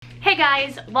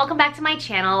guys, welcome back to my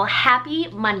channel. Happy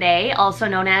Monday, also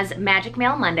known as Magic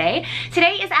Mail Monday.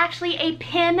 Today is actually a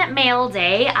pin mail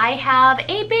day. I have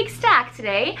a big stack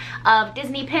today of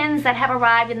Disney pins that have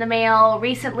arrived in the mail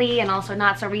recently and also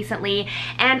not so recently,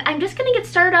 and I'm just gonna get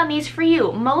started on these for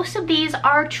you. Most of these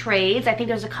are trades. I think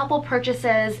there's a couple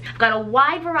purchases. I've got a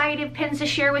wide variety of pins to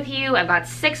share with you. I've got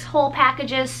 6 whole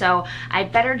packages, so I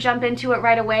better jump into it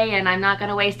right away, and I'm not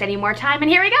gonna waste any more time, and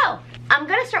here we go. I'm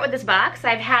gonna start with this box.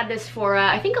 I've had this for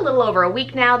I think a little over a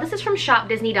week now. This is from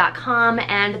shopdisney.com,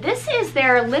 and this is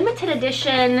their limited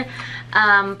edition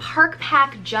Park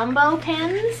Pack Jumbo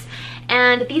pins.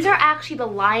 And these are actually the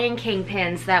Lion King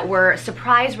pins that were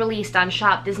surprise released on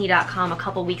shopdisney.com a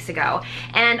couple weeks ago.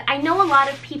 And I know a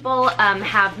lot of people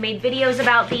have made videos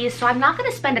about these, so I'm not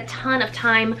gonna spend a ton of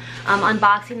time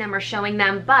unboxing them or showing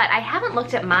them, but I haven't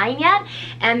looked at mine yet.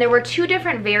 And there were 2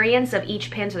 different variants of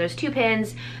each pin, so there's 2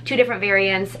 pins, 2 different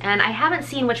variants, and I haven't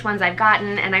seen which ones I've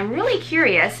gotten, and I'm really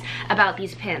curious about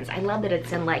these pins. I love that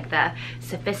it's in like the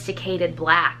sophisticated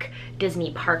black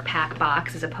Disney Park Pack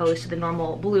box as opposed to the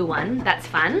normal blue one. That's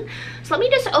fun. So let me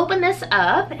just open this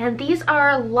up, and these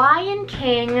are Lion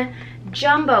King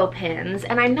jumbo pins,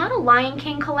 and I'm not a Lion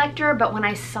King collector, but when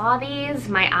I saw these,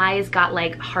 my eyes got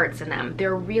like hearts in them.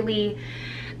 They're really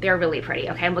pretty.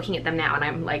 Okay, I'm looking at them now and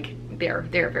I'm like, they're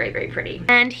very, very pretty.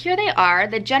 And here they are.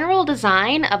 The general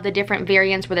design of the different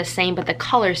variants were the same, but the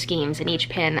color schemes in each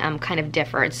pin kind of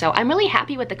differed. So I'm really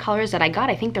happy with the colors that I got.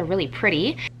 I think they're really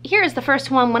pretty. Here is the first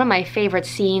one of my favorite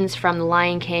scenes from The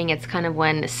Lion King. It's kind of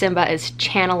when Simba is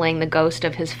channeling the ghost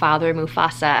of his father,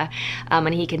 Mufasa,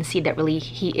 and he can see that really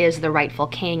he is the rightful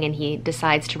king, and he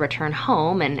decides to return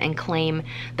home and claim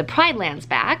the Pride Lands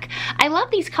back. I love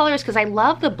these colors because I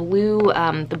love the blue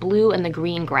and the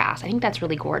green grass. I think that's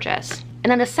really gorgeous. And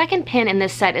then the second pin in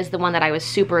this set is the one that I was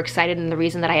super excited, and the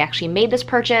reason that I actually made this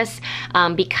purchase,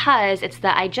 because it's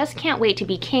the I Just Can't Wait to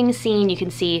Be King scene. You can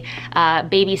see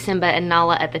baby Simba and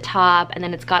Nala at the top, and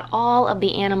then it's got all of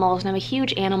the animals, and I'm a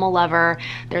huge animal lover.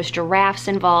 There's giraffes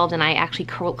involved, and I actually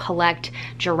collect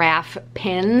giraffe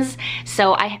pins.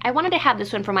 So I wanted to have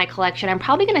this one for my collection. I'm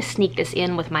probably gonna sneak this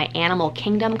in with my Animal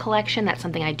Kingdom collection. That's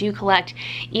something I do collect,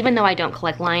 even though I don't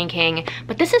collect Lion King.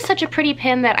 But this is such a pretty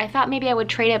pin that I thought maybe I would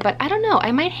trade it, but I don't know.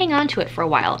 I might hang on to it for a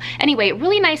while. Anyway,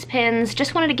 really nice pins.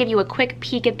 Just wanted to give you a quick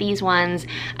peek at these ones.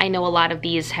 I know a lot of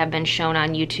these have been shown on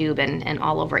YouTube and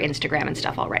all over Instagram and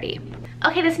stuff already.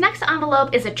 Okay, this next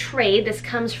envelope is a trade. This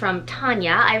comes from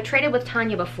Tanya. I've traded with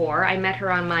Tanya before. I met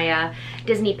her on my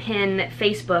Disney Pin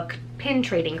Facebook pin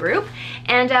trading group,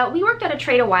 and we worked out a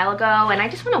trade a while ago, and I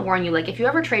just want to warn you, like, if you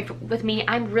ever trade with me,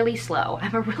 I'm really slow.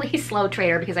 I'm a really slow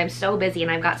trader because I'm so busy and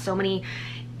I've got so many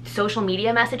social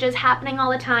media messages happening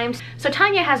all the time. So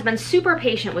Tanya has been super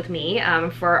patient with me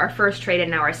for our first trade and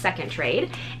now our second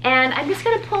trade. And I'm just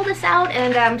gonna pull this out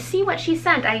and see what she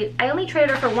sent. I only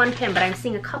traded her for 1 pin, but I'm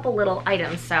seeing a couple little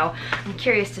items, so I'm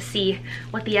curious to see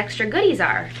what the extra goodies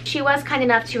are. She was kind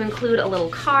enough to include a little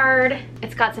card.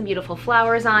 It's got some beautiful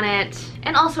flowers on it,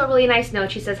 and also a really nice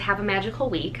note. She says, "Have a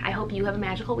magical week." I hope you have a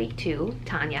magical week too,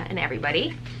 Tanya and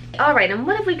everybody. All right, and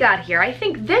what have we got here? I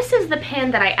think this is the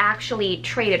pin that I actually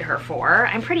traded her for.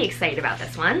 I'm pretty excited about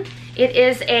this one. It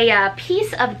is a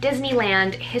piece of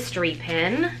Disneyland history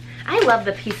pin. I love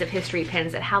the piece of history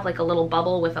pins that have like a little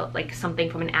bubble with like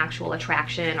something from an actual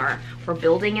attraction or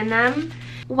building in them.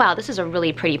 Wow, this is a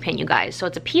really pretty pin, you guys. So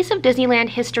it's a piece of Disneyland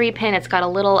history pin. It's got a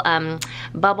little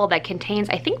bubble that contains,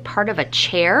 I think, part of a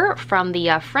chair from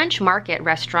the French Market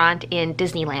restaurant in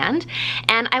Disneyland.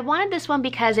 And I wanted this one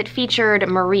because it featured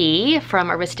Marie from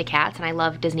Aristocats, and I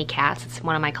love Disney cats. It's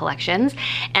one of my collections.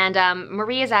 And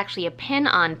Marie is actually a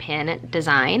pin-on-pin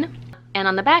design. And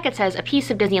on the back it says, "A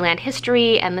piece of Disneyland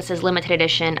history," and this is limited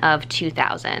edition of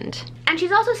 2000. And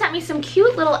she's also sent me some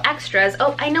cute little extras.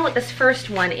 Oh, I know what this first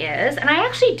one is, and I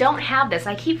actually don't have this.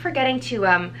 I keep forgetting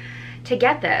to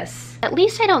get this. At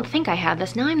least I don't think I have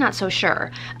this. Now I'm not so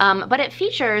sure. But it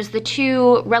features the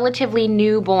 2 relatively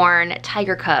newborn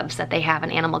tiger cubs that they have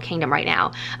in Animal Kingdom right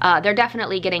now. They're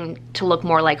definitely getting to look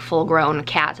more like full-grown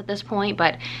cats at this point,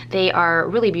 but they are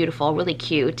really beautiful, really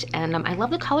cute, and I love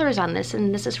the colors on this,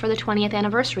 and this is for the 20th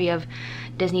anniversary of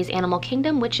Disney's Animal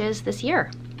Kingdom, which is this year.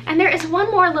 And there is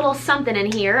one more little something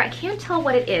in here. I can't tell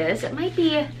what it is. It might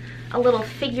be a little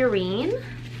figurine.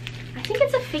 I think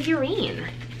it's a figurine.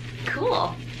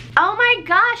 Cool. Oh my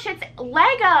gosh, it's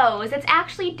Legos. It's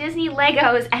actually Disney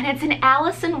Legos, and it's an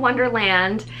Alice in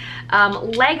Wonderland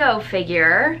Lego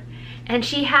figure. And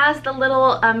she has the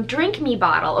little drink me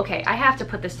bottle. Okay, I have to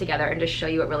put this together and just show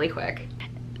you it really quick.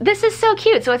 This is so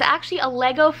cute. So it's actually a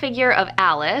Lego figure of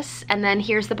Alice, and then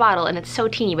here's the bottle, and it's so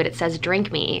teeny, but it says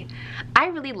drink me. I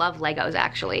really love Legos,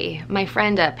 actually. My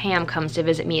friend Pam comes to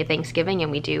visit me at Thanksgiving,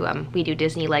 and we do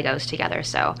Disney Legos together,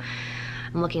 so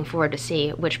I'm looking forward to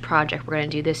see which project we're gonna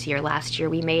do this year. Last year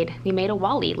we made a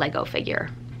Wall-E Lego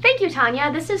figure. Thank you,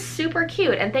 Tanya. This is super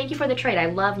cute, and thank you for the trade. I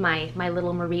love my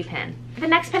little Marie pin. The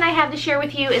next pin I have to share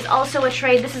with you is also a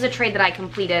trade. This is a trade that I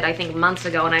completed, I think, months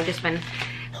ago, and I've just been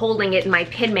holding it in my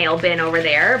pin mail bin over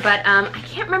there, but I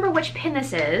can't remember which pin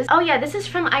this is. Oh yeah, this is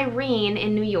from Irene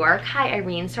in New York. Hi,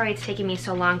 Irene. Sorry it's taking me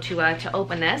so long to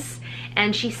open this.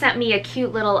 And she sent me a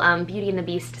cute little Beauty and the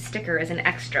Beast sticker as an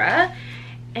extra.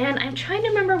 And I'm trying to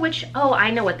remember which, oh, I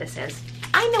know what this is.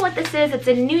 I know what this is. It's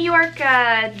a New York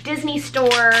Disney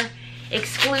store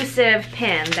exclusive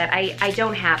pin that I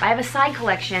don't have. I have a side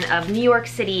collection of New York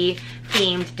City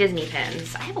themed Disney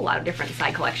pins. I have a lot of different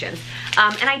side collections.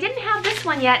 And I didn't have this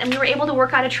one yet, and we were able to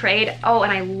work out a trade. Oh,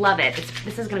 and I love it.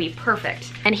 This is gonna be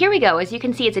perfect. And here we go. As you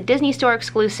can see, it's a Disney store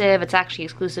exclusive. It's actually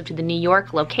exclusive to the New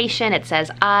York location. It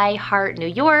says I Heart New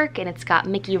York, and it's got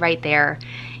Mickey right there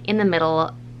in the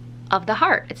middle of the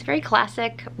heart. It's very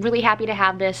classic. Really happy to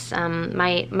have this.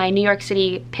 My New York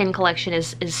City pin collection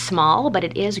is small, but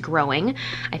it is growing.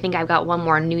 I think I've got one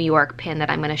more New York pin that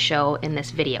I'm gonna show in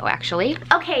this video, actually.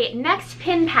 Okay, next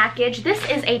pin package. This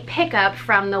is a pickup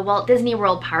from the Walt Disney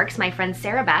World Parks. My friend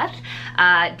Sarah Beth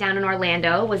down in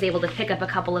Orlando was able to pick up a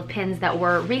couple of pins that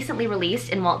were recently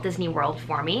released in Walt Disney World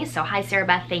for me. So hi, Sarah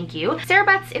Beth, thank you. Sarah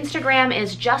Beth's Instagram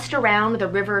is just around the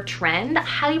river trend.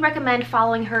 Highly recommend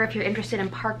following her if you're interested in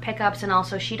park pickups. And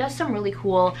also she does some really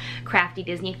cool crafty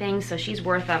Disney things, so she's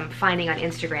worth finding on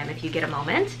Instagram if you get a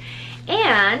moment.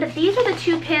 And these are the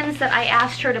two pins that I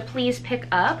asked her to please pick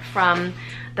up from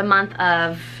the month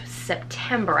of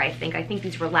September, I think. I think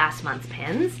these were last month's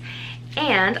pins.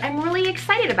 And I'm really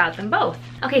excited about them both.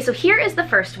 Okay, so here is the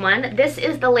first one. This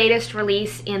is the latest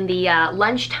release in the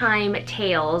Lunchtime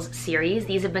Tales series.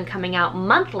 These have been coming out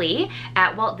monthly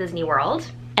at Walt Disney World.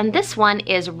 And this one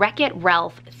is Wreck-It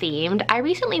Ralph themed. I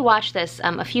recently watched this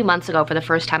a few months ago for the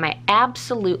first time. I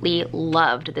absolutely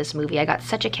loved this movie. I got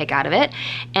such a kick out of it.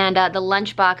 And the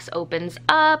lunchbox opens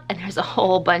up, and there's a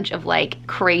whole bunch of like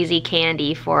crazy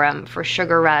candy for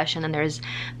Sugar Rush, and then there's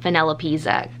Vanellope's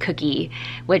cookie,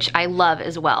 which I love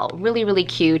as well. Really, really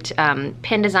cute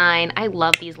pin design. I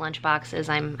love these lunchboxes.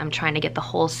 I'm trying to get the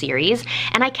whole series,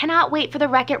 and I cannot wait for the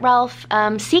Wreck-It Ralph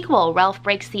sequel, Ralph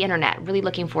Breaks the Internet. Really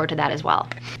looking forward to that as well.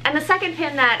 And the second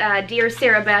pin that dear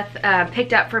Sarah Beth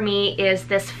picked up for me is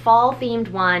this fall themed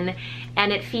one,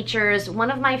 and it features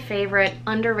one of my favorite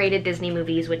underrated Disney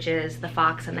movies, which is The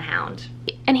Fox and the Hound.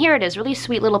 And here it is, really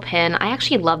sweet little pin. I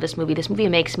actually love this movie. This movie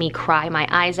makes me cry my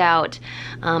eyes out.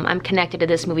 I'm connected to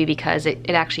this movie because it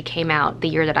actually came out the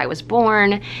year that I was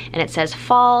born, and it says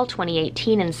Fall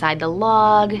 2018 inside the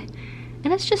log.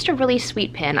 And it's just a really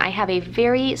sweet pin. I have a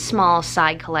very small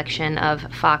side collection of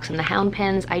Fox and the Hound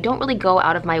pins. I don't really go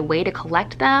out of my way to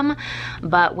collect them,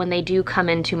 but when they do come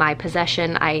into my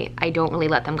possession, I don't really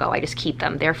let them go. I just keep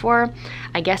them. Therefore,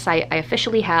 I guess I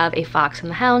officially have a Fox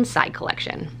and the Hound side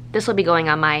collection. This will be going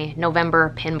on my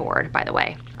November pin board, by the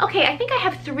way. Okay, I think I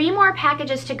have 3 more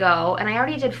packages to go, and I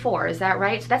already did 4, is that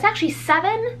right? So that's actually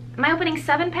 7? Am I opening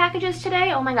 7 packages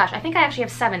today? Oh my gosh, I think I actually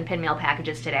have 7 pin mail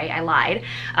packages today. I lied.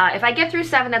 If I get through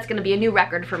 7, that's gonna be a new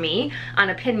record for me on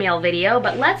a pin mail video,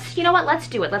 but you know what, let's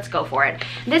do it, let's go for it.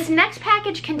 This next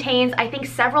package contains, I think,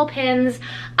 several pins.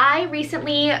 I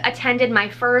recently attended my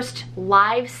first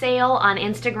live sale on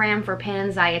Instagram for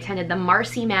pins. I attended the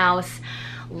Marcy Mouse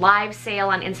live sale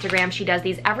on Instagram. She does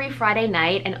these every Friday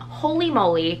night, and holy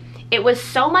moly, it was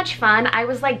so much fun. I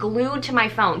was like glued to my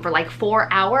phone for like 4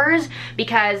 hours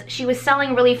because she was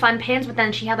selling really fun pins, but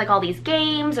then she had like all these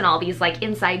games and all these like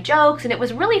inside jokes, and it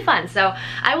was really fun. So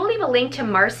I will leave a link to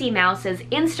Marcy Mouse's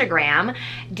Instagram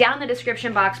down in the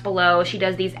description box below. She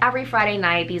does these every Friday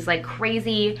night, these like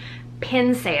crazy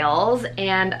pin sales,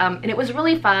 and it was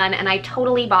really fun, and I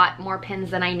totally bought more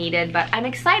pins than I needed, but I'm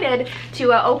excited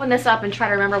to open this up and try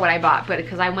to remember what I bought, but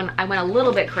because I went a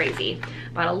little bit crazy.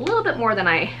 Bought a little bit more than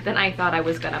I thought I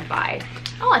was gonna buy.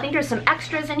 Oh, I think there's some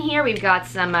extras in here. We've got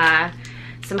some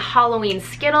Halloween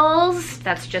Skittles.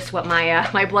 That's just what my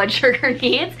my blood sugar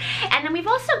needs. And then we've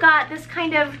also got this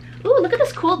kind of, ooh, look at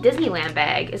this cool Disneyland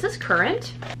bag. Is this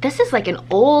current? This is like an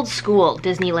old school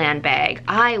Disneyland bag.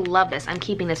 I love this. I'm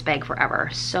keeping this bag forever.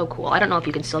 So cool. I don't know if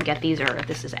you can still get these or if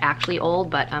this is actually old,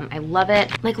 but I love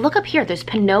it. Like, look up here. There's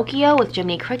Pinocchio with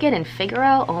Jiminy Cricket and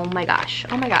Figaro. Oh my gosh.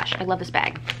 Oh my gosh. I love this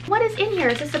bag. What is in here?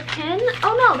 Is this a pin?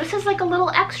 Oh no, this is like a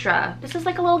little extra. This is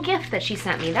like a little gift that she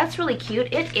sent me. That's really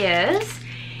cute. It is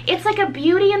It's like a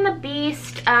Beauty and the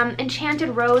Beast enchanted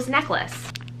rose necklace.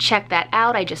 Check that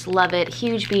out, I just love it.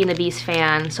 Huge Beauty and the Beast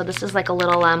fan. So this is like a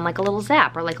little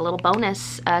zap or like a little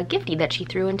bonus gifty that she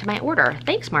threw into my order.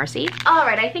 Thanks, Marcy. All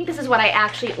right, I think this is what I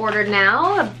actually ordered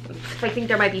now. I think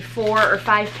there might be 4 or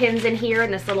 5 pins in here in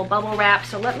this little bubble wrap.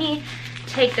 So let me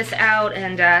take this out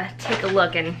and take a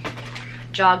look and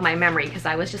jog my memory, because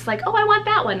I was just like, oh, I want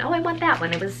that one. Oh, I want that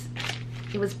one. It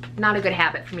was not a good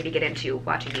habit for me to get into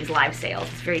watching these live sales.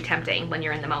 It's very tempting when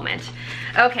you're in the moment.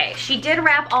 Okay, she did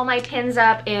wrap all my pins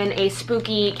up in a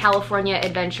spooky California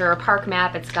adventure park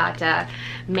map. It's got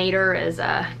Mater as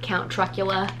Count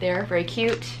Trucula there, very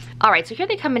cute. All right, so here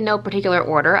they come in no particular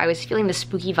order. I was feeling the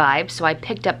spooky vibe, so I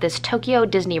picked up this Tokyo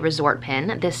Disney Resort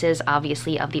pin. This is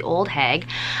obviously of the old hag.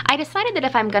 I decided that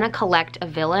if I'm gonna collect a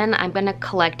villain, I'm gonna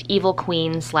collect Evil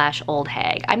Queen / old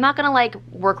hag. I'm not gonna like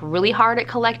work really hard at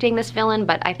collecting this villain,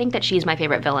 but I think that she's my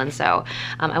favorite villain, so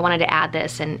I wanted to add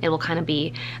this, and it will kind of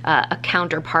be a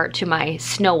counterpart to my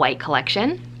Snow White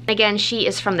collection. Again, she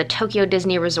is from the Tokyo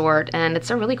Disney Resort, and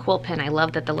it's a really cool pin. I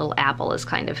love that the little apple is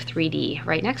kind of 3D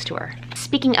right next to her.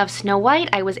 Speaking of Snow White,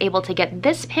 I was able to get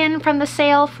this pin from the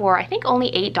sale for, I think,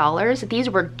 only $8. These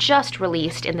were just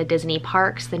released in the Disney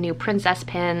parks, the new princess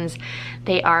pins.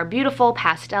 They are beautiful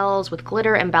pastels with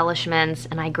glitter embellishments,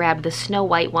 and I grabbed the Snow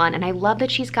White one, and I love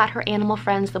that she's got her animal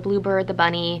friends, the bluebird, the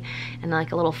bunny, and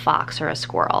like a little fox or a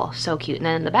squirrel. So cute. And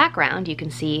then in the background, you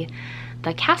can see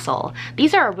the castle.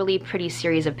 These are a really pretty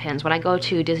series of pins. When I go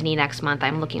to Disney next month,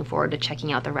 I'm looking forward to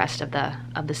checking out the rest of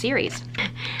the series.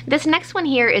 This next one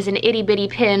here is an itty bitty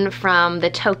pin from the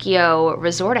Tokyo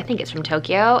Resort. I think it's from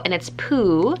Tokyo, and it's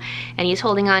Pooh, and he's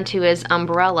holding on to his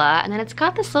umbrella, and then it's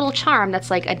got this little charm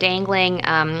that's like a dangling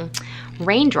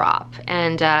raindrop,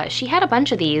 and she had a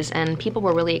bunch of these, and people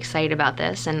were really excited about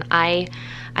this, and I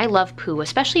love Pooh,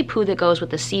 especially Pooh that goes with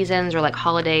the seasons or like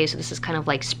holidays. So this is kind of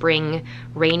like spring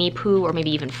rainy Pooh, or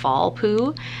maybe even fall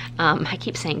Pooh. I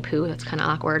keep saying Pooh, that's kind of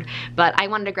awkward, but I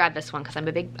wanted to grab this one because I'm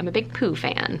a big Pooh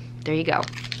fan. There you go.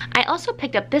 I also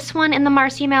picked up this one in the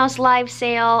Marcy Mouse live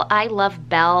sale. I love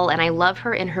Belle, and I love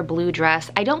her in her blue dress.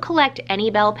 I don't collect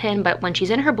any Belle pin, but when she's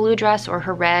in her blue dress or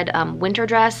her red winter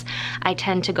dress, I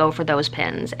tend to go for those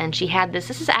pins. And she had this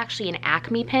is actually an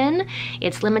Acme pin.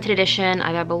 It's limited edition,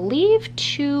 I believe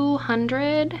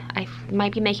 200. I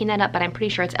might be making that up, but I'm pretty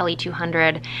sure it's LE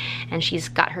 200. And she's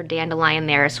got her dandelion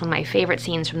there. It's one of my favorite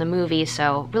scenes from the movie,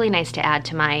 so really nice to add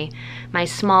to my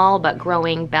small but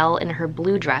growing Belle in her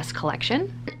blue dress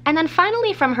collection. And then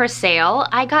finally from her sale,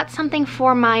 I got something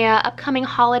for my upcoming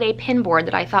holiday pin board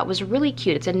that I thought was really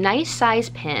cute. It's a nice size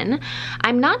pin.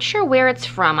 I'm not sure where it's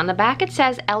from. On the back it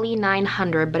says LE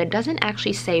 900, but it doesn't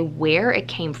actually say where it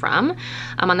came from.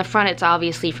 On the front it's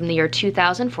obviously from the year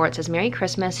 2004. It says Merry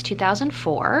Christmas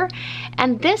 2004.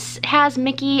 And this has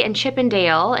Mickey and Chip and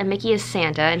Dale, and Mickey is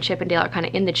Santa and Chip and Dale are kind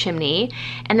of in the chimney.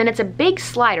 And then it's a big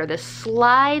slider. This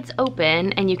slides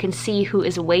open and you can see who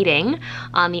is waiting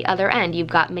on the other end. You've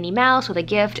got Minnie Mouse with a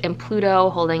gift and Pluto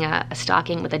holding a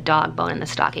stocking with a dog bone in the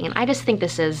stocking. And I just think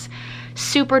this is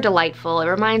super delightful. It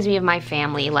reminds me of my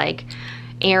family. Like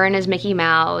Aaron is Mickey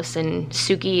Mouse and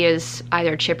Suki is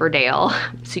either Chip or Dale.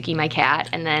 Suki, my cat.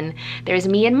 And then there's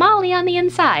me and Molly on the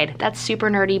inside. That's super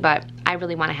nerdy, but I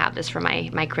really want to have this for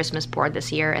my Christmas board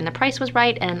this year, and the price was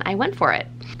right and I went for it.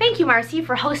 Thank you, Marcy,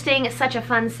 for hosting such a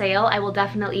fun sale. I will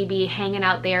definitely be hanging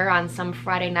out there on some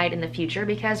Friday night in the future,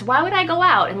 because why would I go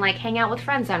out and like hang out with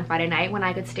friends on Friday night when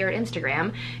I could stare at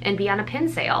Instagram and be on a pin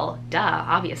sale? Duh,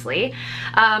 obviously.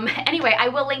 Anyway, I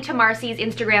will link to Marcy's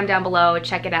Instagram down below.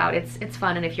 Check it out. It's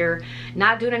fun, and if you're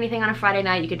not doing anything on a Friday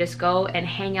night, you could just go and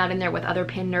hang out in there with other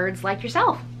pin nerds like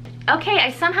yourself. Okay, I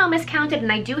somehow miscounted,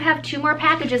 and I do have 2 more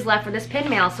packages left for this pin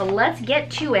mail, so let's get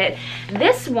to it.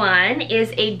 This one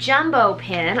is a jumbo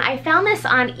pin. I found this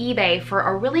on eBay for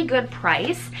a really good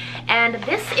price, and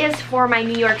this is for my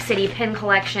New York City pin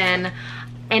collection.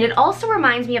 And it also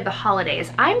reminds me of the holidays.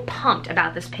 I'm pumped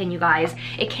about this pin, you guys.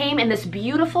 It came in this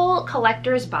beautiful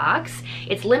collector's box.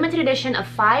 It's limited edition of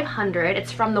 500.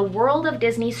 It's from the World of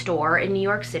Disney store in New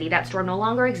York City. That store no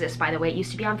longer exists, by the way. It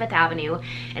used to be on 5th Avenue,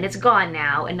 and it's gone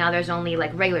now, and now there's only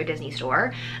like regular Disney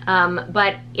store.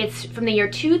 But it's from the year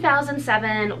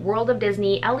 2007, World of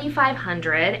Disney LE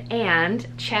 500, and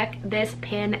check this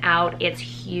pin out. It's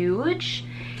huge.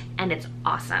 and it's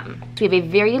awesome. So we have a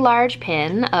very large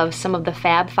pin of some of the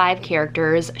Fab 5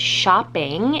 characters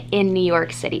shopping in New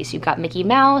York City. So you've got Mickey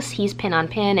Mouse, he's pin on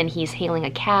pin and he's hailing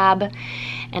a cab.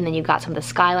 And then you've got some of the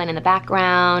skyline in the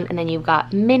background, and then you've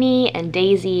got Minnie and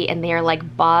Daisy, and they are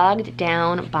like bogged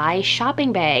down by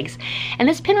shopping bags. And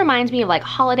this pin reminds me of like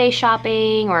holiday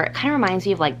shopping, or it kind of reminds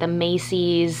me of like the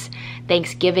Macy's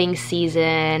Thanksgiving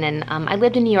season. And I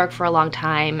lived in New York for a long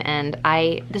time, and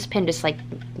this pin just like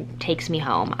takes me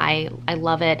home. I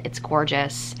love it, it's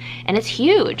gorgeous, and it's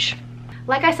huge.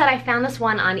 Like I said, I found this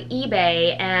one on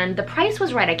eBay and the price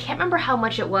was right. I can't remember how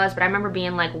much it was, but I remember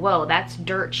being like, whoa, that's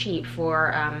dirt cheap for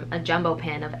a jumbo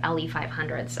pin of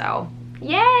LE500. So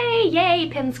yay, yay,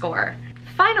 pin score.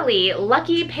 Finally,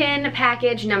 lucky pin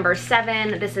package number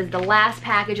 7. This is the last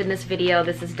package in this video.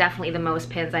 This is definitely the most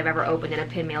pins I've ever opened in a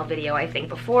pin mail video, I think,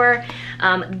 before.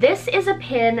 This is a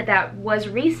pin that was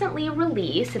recently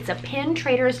released. It's a Pin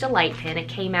Trader's Delight pin. It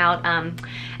came out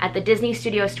at the Disney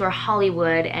Studio Store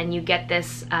Hollywood, and you get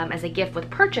this as a gift with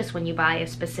purchase when you buy a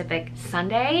specific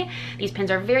sundae. These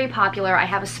pins are very popular. I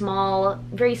have a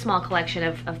very small collection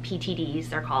of PTDs,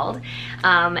 they're called.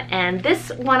 And this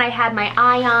one I had my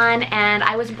eye on, and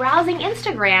I was browsing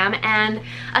Instagram, and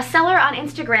a seller on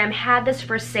Instagram had this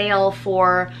for sale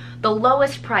for the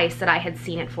lowest price that I had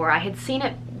seen it for. I had seen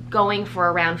it going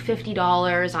for around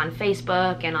 $50 on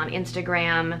Facebook and on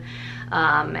Instagram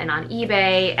and on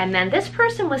eBay, and then this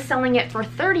person was selling it for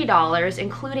 $30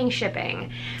 including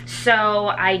shipping. So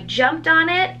I jumped on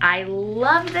it. I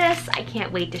love this. I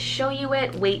can't wait to show you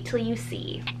it. Wait till you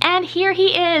see. And here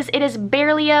he is. It is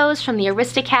Berlioz from the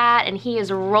Aristocat, and he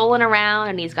is rolling around,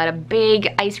 and he's got a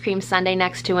big ice cream sundae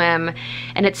next to him,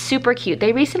 and it's super cute.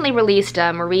 They recently released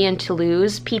Marie and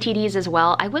Toulouse PTDs as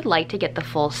well. I would like to get the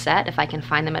full set if I can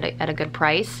find them at a good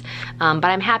price, but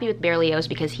I'm happy with Berlioz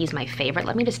because he's my favorite.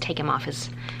 Let me just take him off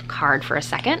his card for a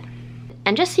second.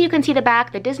 And just so you can see the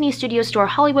back, the Disney Studio Store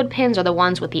Hollywood pins are the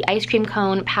ones with the ice cream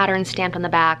cone pattern stamped on the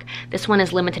back. This one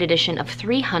is limited edition of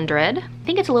 300. I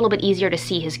think it's a little bit easier to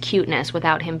see his cuteness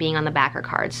without him being on the backer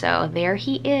card. So there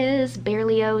he is,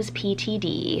 Berlioz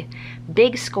PTD.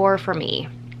 Big score for me.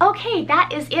 Okay,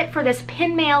 that is it for this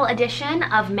pin mail edition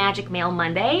of Magic Mail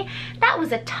Monday. That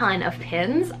was a ton of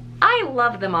pins. I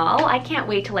love them all. I can't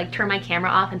wait to like turn my camera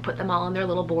off and put them all on their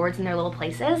little boards in their little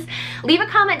places. Leave a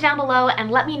comment down below and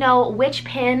let me know which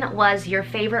pin was your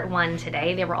favorite one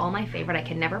today. They were all my favorite. I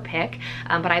can never pick,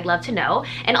 but I'd love to know.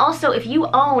 And also, if you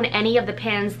own any of the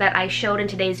pins that I showed in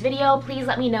today's video, please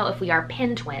let me know if we are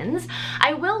pin twins.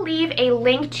 I will leave a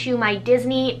link to my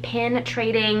Disney pin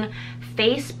trading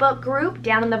Facebook group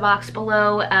down in the box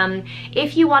below.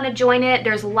 If you want to join it,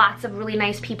 there's lots of really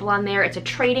nice people on there. It's a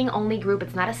trading only group.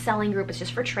 It's not a selling group. It's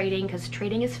just for trading because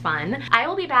trading is fun. I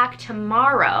will be back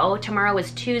tomorrow. Tomorrow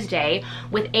is Tuesday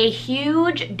with a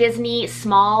huge Disney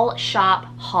small shop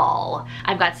haul.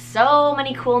 I've got so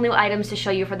many cool new items to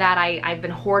show you for that. I've been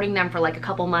hoarding them for like a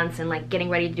couple months and like getting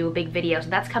ready to do a big video. So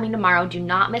that's coming tomorrow. Do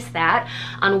not miss that.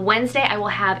 On Wednesday, I will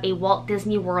have a Walt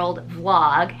Disney World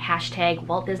vlog, hashtag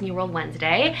Walt Disney World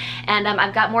Wednesday, and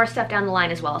I've got more stuff down the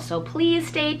line as well, so please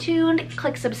stay tuned.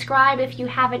 Click subscribe if you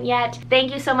haven't yet.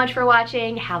 Thank you so much for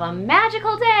watching. Have a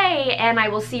magical day, and I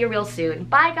will see you real soon.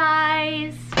 Bye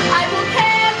guys. I will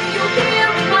carry you here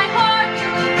in my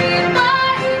heart.